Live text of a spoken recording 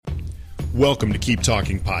Welcome to Keep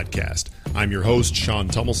Talking Podcast. I'm your host, Sean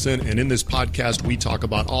Tummelson, and in this podcast, we talk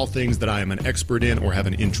about all things that I am an expert in or have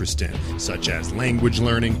an interest in, such as language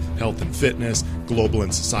learning, health and fitness, global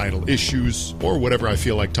and societal issues, or whatever I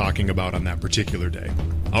feel like talking about on that particular day.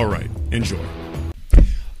 All right, enjoy.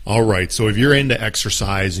 All right, so if you're into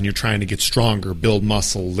exercise and you're trying to get stronger, build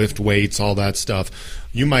muscle, lift weights, all that stuff,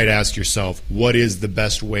 you might ask yourself, what is the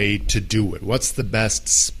best way to do it? What's the best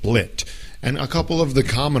split? And a couple of the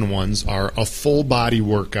common ones are a full body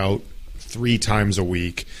workout 3 times a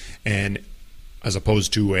week, and as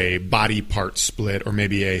opposed to a body part split or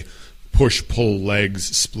maybe a push-pull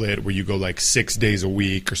legs split where you go like 6 days a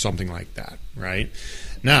week or something like that, right?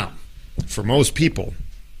 Now, for most people,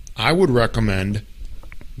 I would recommend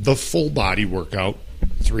the full body workout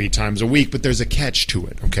 3 times a week, but there's a catch to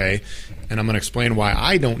it, okay? And I'm going to explain why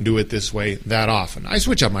I don't do it this way that often. I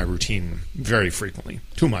switch up my routine very frequently,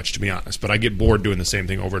 too much to be honest, but I get bored doing the same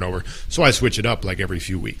thing over and over, so I switch it up like every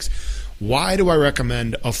few weeks. Why do I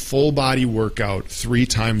recommend a full body workout 3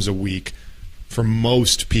 times a week for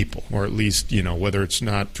most people? Or at least, you know, whether it's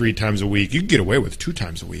not 3 times a week, you can get away with 2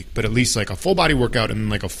 times a week, but at least like a full body workout and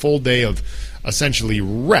like a full day of essentially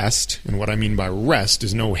rest. And what I mean by rest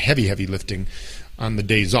is no heavy lifting on the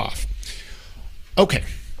days off. Okay.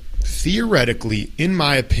 Theoretically, in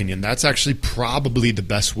my opinion, that's actually probably the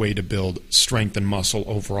best way to build strength and muscle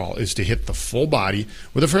overall, is to hit the full body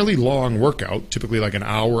with a fairly long workout, typically like an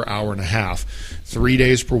hour, hour and a half, 3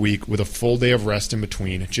 days per week with a full day of rest in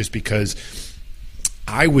between, just because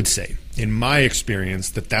I would say, in my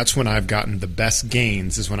experience, that that's when I've gotten the best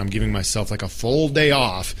gains, is when I'm giving myself like a full day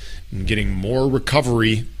off and getting more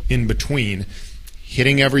recovery in between,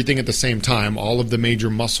 hitting everything at the same time, all of the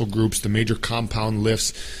major muscle groups, the major compound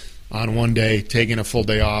lifts on one day, taking a full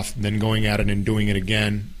day off, then going at it and doing it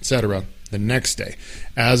again, etc., the next day,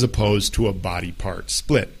 as opposed to a body part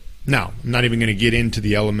split. Now, I'm not even going to get into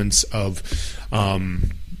the elements of,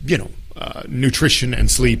 nutrition and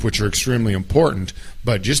sleep, which are extremely important,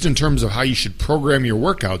 but just in terms of how you should program your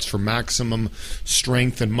workouts for maximum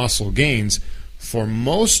strength and muscle gains, for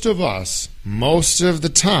most of us, most of the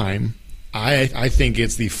time, I think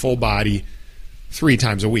it's the full body 3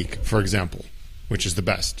 times a week, for example, which is the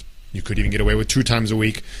best. You could even get away with 2 times a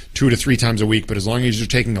week, 2 to 3 times a week, but as long as you're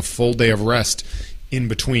taking a full day of rest in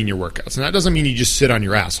between your workouts. And that doesn't mean you just sit on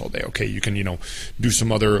your ass all day, okay? You can, do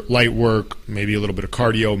some other light work, maybe a little bit of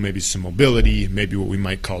cardio, maybe some mobility, maybe what we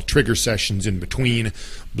might call trigger sessions in between,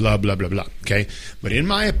 blah, blah, blah, blah, okay? But in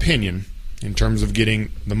my opinion, in terms of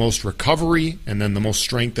getting the most recovery and then the most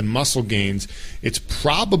strength and muscle gains, it's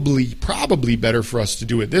probably better for us to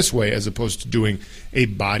do it this way as opposed to doing a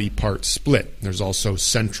body part split. There's also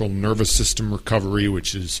central nervous system recovery,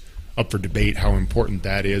 which is up for debate how important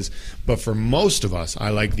that is. But for most of us, I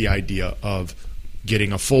like the idea of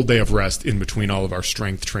getting a full day of rest in between all of our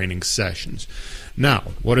strength training sessions. Now,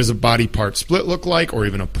 what does a body part split look like, or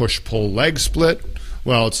even a push-pull leg split?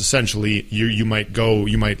 Well, it's essentially you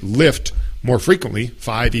might lift more frequently,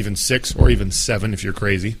 5, even 6, or even 7 if you're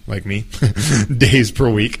crazy like me, days per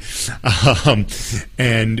week,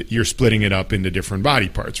 and you're splitting it up into different body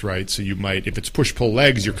parts, right? So you might, if it's push-pull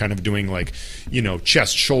legs, you're kind of doing like,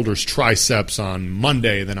 chest, shoulders, triceps on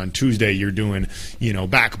Monday, then on Tuesday you're doing,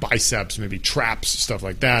 back, biceps, maybe traps, stuff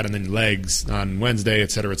like that, and then legs on Wednesday, et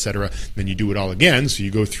cetera, then you do it all again, so you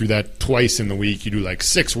go through that twice in the week, you do like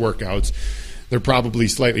 6 workouts. They're probably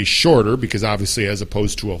slightly shorter because obviously as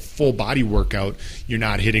opposed to a full body workout, you're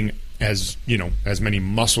not hitting as many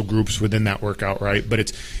muscle groups within that workout, right?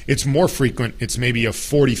 But it's more frequent. It's maybe a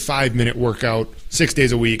 45-minute workout 6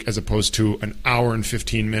 days a week as opposed to an hour and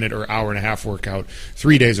 15-minute or hour and a half workout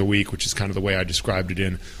 3 days a week, which is kind of the way I described it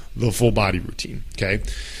in the full body routine, okay?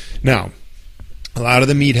 Now, a lot of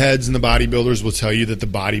the meatheads and the bodybuilders will tell you that the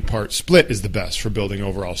body part split is the best for building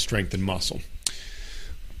overall strength and muscle.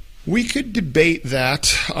 We could debate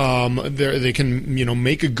that. They can,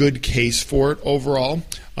 make a good case for it overall,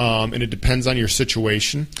 and it depends on your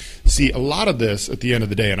situation. See, a lot of this, at the end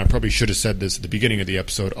of the day, and I probably should have said this at the beginning of the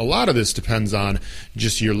episode, a lot of this depends on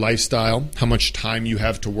just your lifestyle, how much time you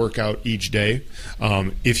have to work out each day.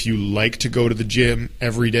 If you like to go to the gym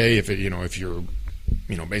every day, if you're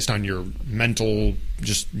based on your mental,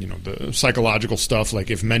 the psychological stuff, like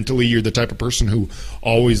if mentally you're the type of person who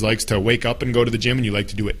always likes to wake up and go to the gym and you like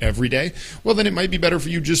to do it every day, well, then it might be better for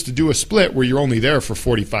you just to do a split where you're only there for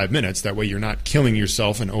 45 minutes. That way you're not killing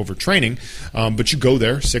yourself and overtraining, but you go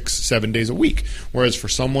there 6-7 days a week. Whereas for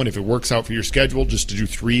someone, if it works out for your schedule, just to do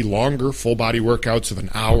 3 longer full body workouts of an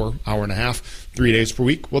hour, hour and a half, 3 days per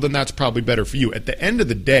week, well, then that's probably better for you. At the end of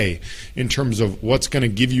the day, in terms of what's going to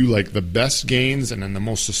give you like the best gains and then the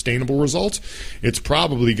most sustainable results, it's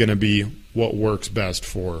probably going to be what works best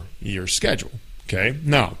for your schedule. Okay?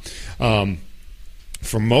 Now,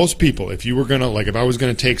 for most people, if you were going to, like if I was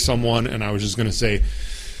going to take someone and I was just going to say,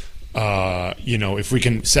 if we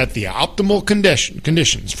can set the optimal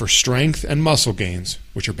conditions for strength and muscle gains,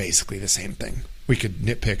 which are basically the same thing. We could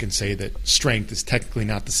nitpick and say that strength is technically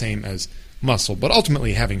not the same as muscle, but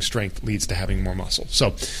ultimately having strength leads to having more muscle.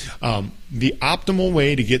 So the optimal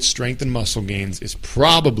way to get strength and muscle gains is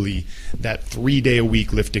probably that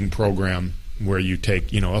 3-day-a-week lifting program where you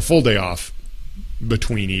take, a full day off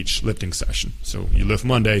between each lifting session. So you lift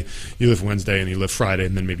Monday, you lift Wednesday, and you lift Friday,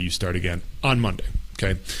 and then maybe you start again on Monday.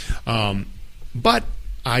 Okay, but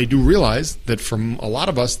I do realize that for a lot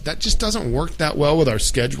of us, that just doesn't work that well with our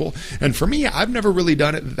schedule. And for me, I've never really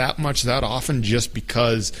done it that often just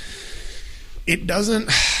because it doesn't,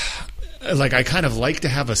 I kind of like to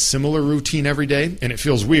have a similar routine every day, and it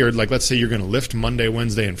feels weird. Like, let's say you're going to lift Monday,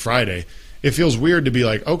 Wednesday, and Friday. It feels weird to be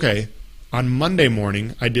like, okay, on Monday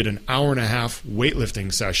morning, I did an 1.5-hour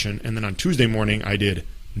weightlifting session, and then on Tuesday morning, I did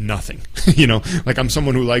nothing. I'm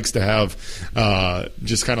someone who likes to have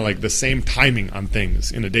just kind of like the same timing on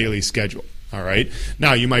things in a daily schedule. All right.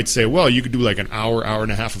 Now you might say, well, you could do like an hour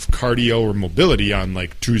and a half of cardio or mobility on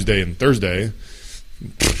like Tuesday and Thursday.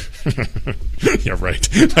 Yeah, right.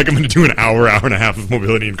 Like I'm going to do an hour and a half of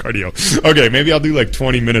mobility and cardio. Okay, maybe I'll do like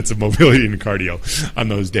 20 minutes of mobility and cardio on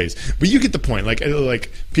those days. But you get the point.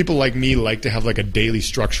 Like people like me like to have like a daily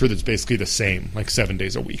structure that's basically the same, like 7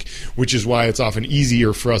 days a week, which is why it's often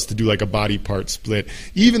easier for us to do like a body part split,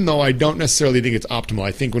 even though I don't necessarily think it's optimal.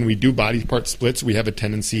 I think when we do body part splits, we have a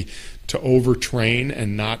tendency to overtrain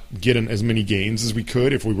and not get in as many gains as we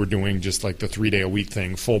could if we were doing just like the 3-day-a-week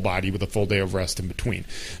thing, full body with a full day of rest in between.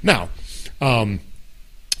 Now,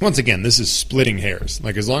 once again, this is splitting hairs.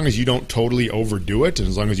 Like as long as you don't totally overdo it and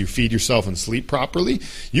as long as you feed yourself and sleep properly,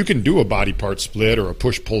 you can do a body part split or a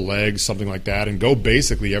push-pull legs, something like that, and go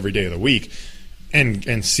basically every day of the week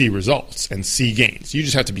and see results and see gains. You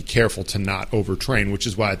just have to be careful to not overtrain, which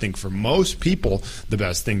is why I think for most people the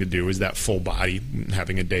best thing to do is that full body,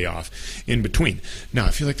 having a day off in between. Now, I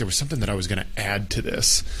feel like there was something that I was going to add to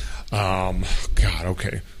this.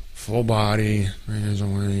 Okay. Full body, 3 days a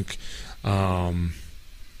week.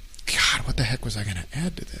 What the heck was I going to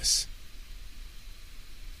add to this?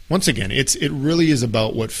 Once again, it really is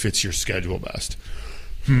about what fits your schedule best.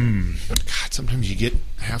 Sometimes you get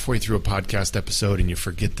halfway through a podcast episode and you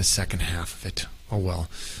forget the second half of it. Oh, well.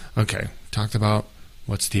 Okay, talked about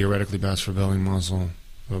what's theoretically best for building muscle,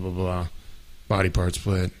 blah, blah, blah. Body part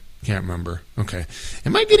split. Can't remember. Okay.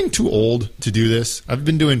 Am I getting too old to do this? I've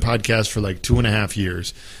been doing podcasts for like 2.5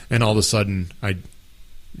 years, and all of a sudden I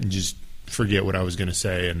just forget what I was going to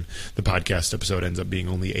say, and the podcast episode ends up being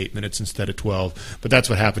only 8 minutes instead of 12. But that's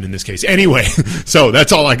what happened in this case. Anyway, so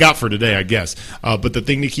that's all I got for today, I guess. But the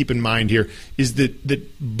thing to keep in mind here is that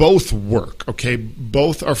both work, okay?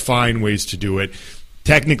 Both are fine ways to do it.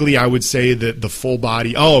 Technically, I would say that the full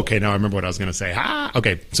body... Oh, okay, now I remember what I was going to say.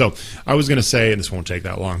 Okay, so I was going to say, and this won't take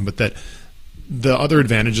that long, but that the other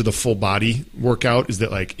advantage of the full body workout is that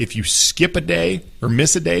like if you skip a day or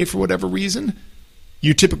miss a day for whatever reason,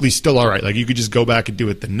 you typically still all right. Like you could just go back and do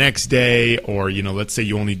it the next day, or let's say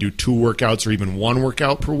you only do 2 workouts or even 1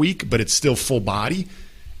 workout per week, but it's still full body.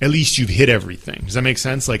 At least you've hit everything. Does that make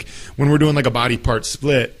sense? Like when we're doing like a body part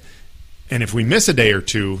split, and if we miss a day or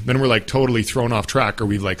 2, then we're like totally thrown off track, or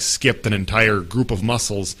we've like skipped an entire group of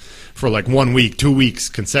muscles for like 1 week, 2 weeks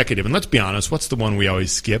consecutive. And let's be honest, what's the one we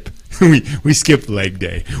always skip? we skip leg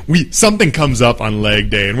day. Something comes up on leg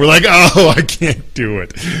day and we're like, oh, I can't do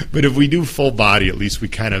it. But if we do full body, at least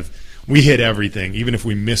we hit everything. Even if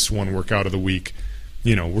we miss 1 workout of the week,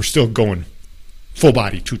 we're still going full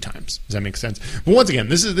body 2 times. Does that make sense? But once again,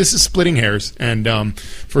 this is splitting hairs, and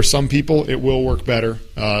for some people it will work better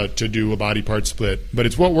to do a body part split, but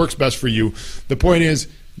it's what works best for you. The point is,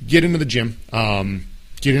 get into the gym,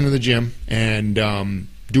 and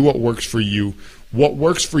do what works for you. What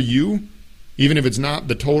works for you, even if it's not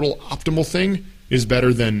the total optimal thing, is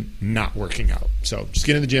better than not working out. So just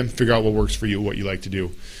get in the gym, figure out what works for you, what you like to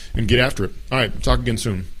do, and get after it. All right, talk again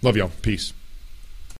soon. Love y'all. Peace.